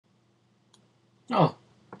Oh,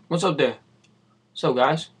 what's up there? What's up,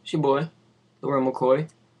 guys? It's your boy, LeRoyyMcCoy,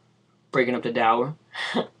 breaking up the dower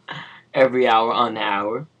every hour on the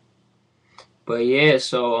hour. But yeah,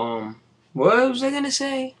 what was I gonna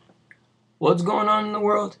say? What's going on in the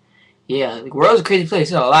world? Yeah, the world's a crazy place.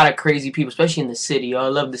 There's a lot of crazy people, especially in the city. Yo, I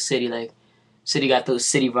love the city. Like, city got those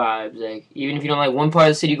city vibes. Like, even if you don't like one part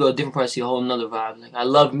of the city, you go to a different part of the city, a whole another vibe. Like, I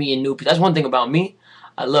love meeting new people. That's one thing about me.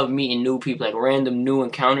 I love meeting new people, like random new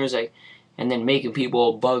encounters, like, and then making people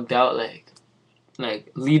all bugged out, like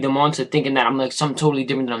lead them on to thinking that I'm like something totally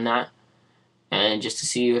different than I'm not, and just to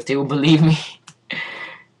see if they will believe me.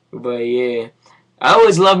 But yeah, I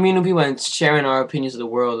always love meeting new people and sharing our opinions of the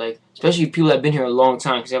world, like especially people that have been here a long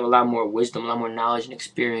time because they have a lot more wisdom, a lot more knowledge and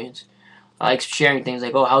experience. I like sharing things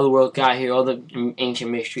like, oh, how the world got here, all the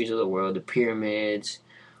ancient mysteries of the world, the pyramids,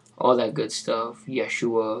 all that good stuff,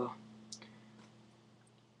 Yeshua,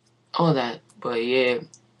 all that. But yeah,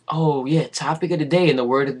 oh yeah, topic of the day and the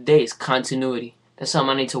word of the day is continuity. That's something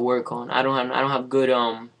I need to work on. I don't have good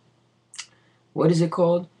what is it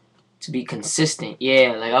called? To be consistent.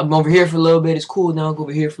 Yeah, like I'm over here for a little bit, it's cool. Now I'll go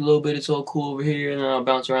over here for a little bit, it's all cool over here, and then I'll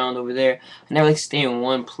bounce around over there. I never like to stay in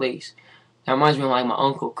one place. That reminds me of like my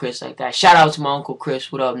uncle Chris, like that. Shout out to my uncle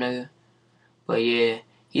Chris. What up, nigga? But yeah,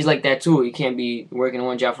 he's like that too. He can't be working in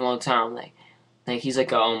one job for a long time. Like he's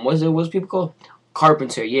like what's people called?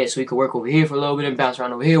 Carpenter. Yeah, so he could work over here for a little bit and bounce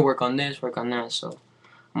around over here, work on this, work on that. So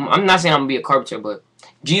I'm not saying I'm gonna be a carpenter, but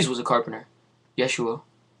Jesus was a carpenter. Yeshua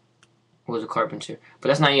was a carpenter. But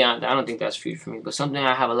that's not, yeah, I don't think that's free for me. But something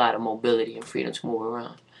I have a lot of mobility and freedom to move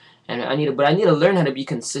around. And I need to learn how to be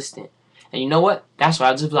consistent. And you know what? That's why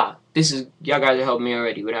I just vlog. This is, y'all guys are helping me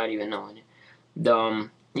already without even knowing it.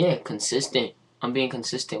 Yeah, consistent. I'm being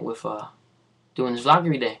consistent with doing this vlog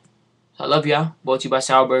every day. So I love y'all. Brought to you by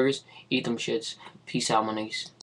Sour Burgers. Eat them shits. Peace out, my niggas.